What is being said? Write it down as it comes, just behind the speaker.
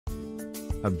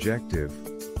Objective: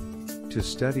 to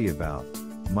study about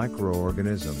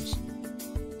microorganisms.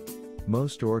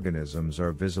 Most organisms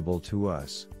are visible to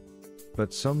us.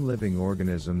 But some living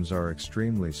organisms are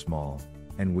extremely small,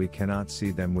 and we cannot see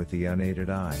them with the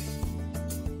unaided eye.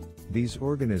 These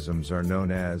organisms are known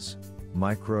as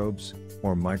microbes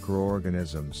or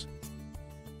microorganisms.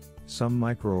 Some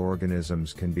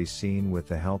microorganisms can be seen with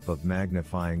the help of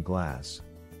magnifying glass.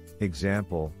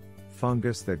 Example: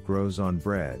 fungus that grows on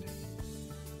bread.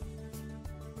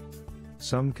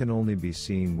 Some can only be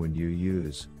seen when you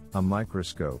use a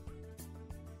microscope.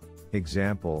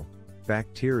 Example: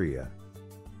 bacteria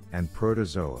and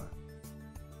protozoa.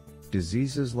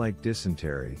 Diseases like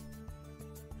dysentery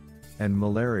and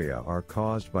malaria are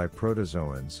caused by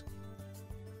protozoans,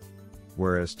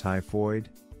 whereas typhoid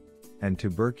and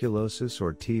tuberculosis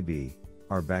or TB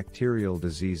are bacterial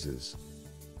diseases.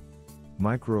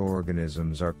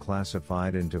 Microorganisms are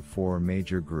classified into 4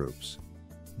 major groups.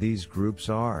 These groups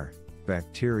are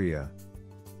bacteria,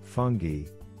 fungi,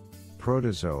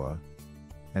 protozoa,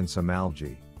 and some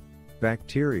algae.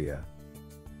 Bacteria.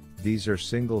 These are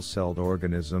single-celled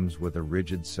organisms with a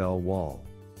rigid cell wall.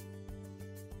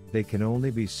 They can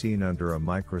only be seen under a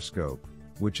microscope,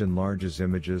 which enlarges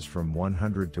images from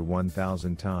 100 to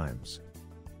 1000 times.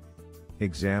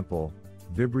 Example: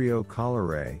 Vibrio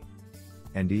cholerae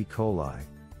and E. coli.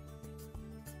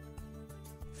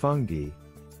 Fungi.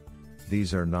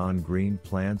 These are non-green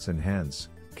plants and hence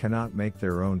cannot make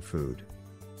their own food.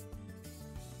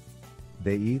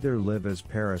 They either live as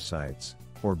parasites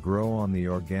or grow on the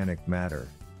organic matter.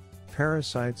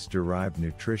 Parasites derive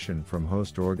nutrition from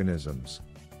host organisms.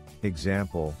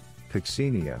 Example: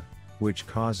 Coccinia, which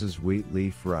causes wheat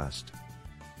leaf rust.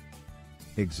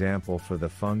 Example for the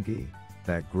fungi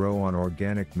that grow on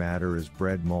organic matter is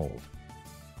bread mold.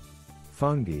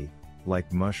 Fungi,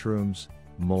 like mushrooms,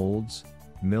 molds,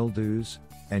 mildews,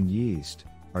 and yeast,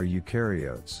 are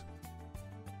eukaryotes.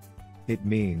 It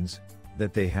means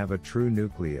that they have a true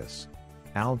nucleus.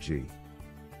 Algae.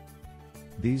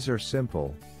 These are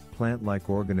simple, plant-like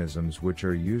organisms which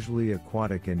are usually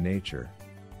aquatic in nature.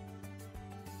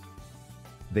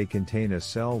 They contain a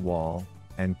cell wall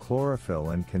and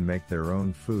chlorophyll and can make their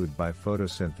own food by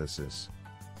photosynthesis.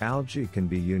 Algae can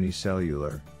be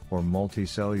unicellular or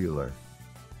multicellular.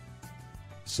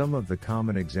 Some of the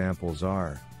common examples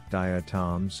are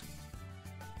diatoms,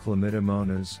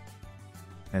 chlamydomonas,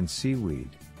 and seaweed.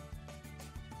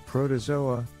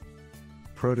 Protozoa.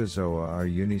 Protozoa are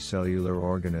unicellular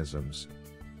organisms.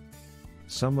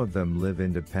 Some of them live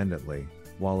independently,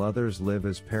 while others live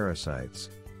as parasites.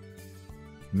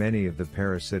 Many of the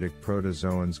parasitic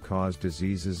protozoans cause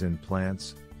diseases in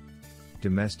plants,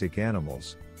 domestic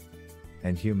animals,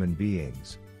 and human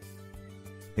beings.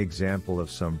 Example of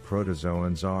some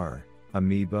protozoans are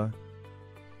amoeba,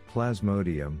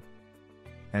 plasmodium,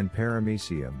 and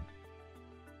paramecium.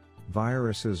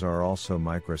 Viruses are also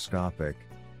microscopic,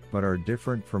 but are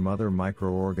different from other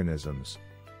microorganisms.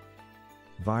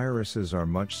 Viruses are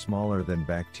much smaller than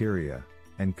bacteria,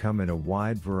 and come in a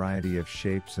wide variety of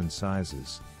shapes and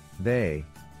sizes. They,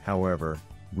 however,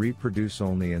 reproduce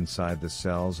only inside the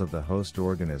cells of the host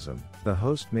organism. The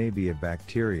host may be a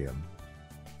bacterium,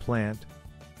 plant,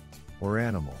 or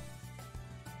animal.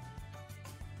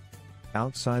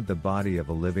 Outside the body of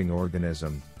a living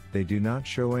organism, they do not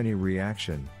show any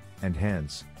reaction, and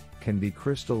hence, can be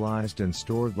crystallized and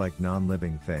stored like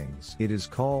non-living things. It is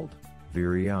called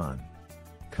virion.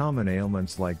 Common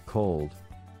ailments like cold,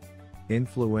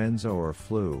 influenza or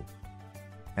flu,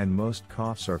 and most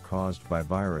coughs are caused by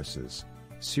viruses.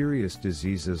 Serious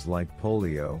diseases like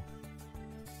polio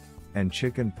and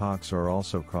chickenpox are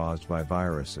also caused by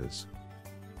viruses.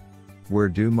 Where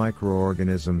do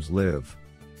microorganisms live?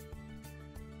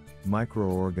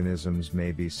 Microorganisms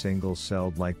may be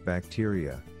single-celled like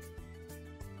bacteria.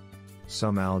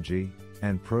 Some algae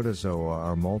and protozoa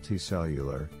are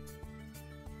multicellular,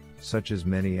 such as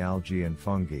many algae and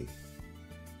fungi.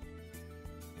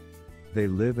 They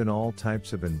live in all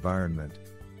types of environment,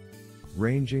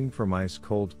 ranging from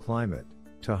ice-cold climate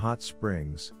to hot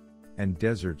springs, and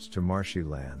deserts to marshy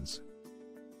lands.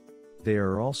 They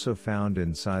are also found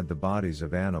inside the bodies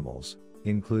of animals,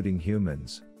 including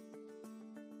humans.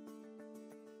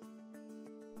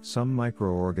 Some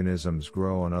microorganisms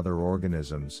grow on other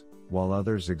organisms, while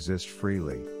others exist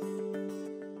freely.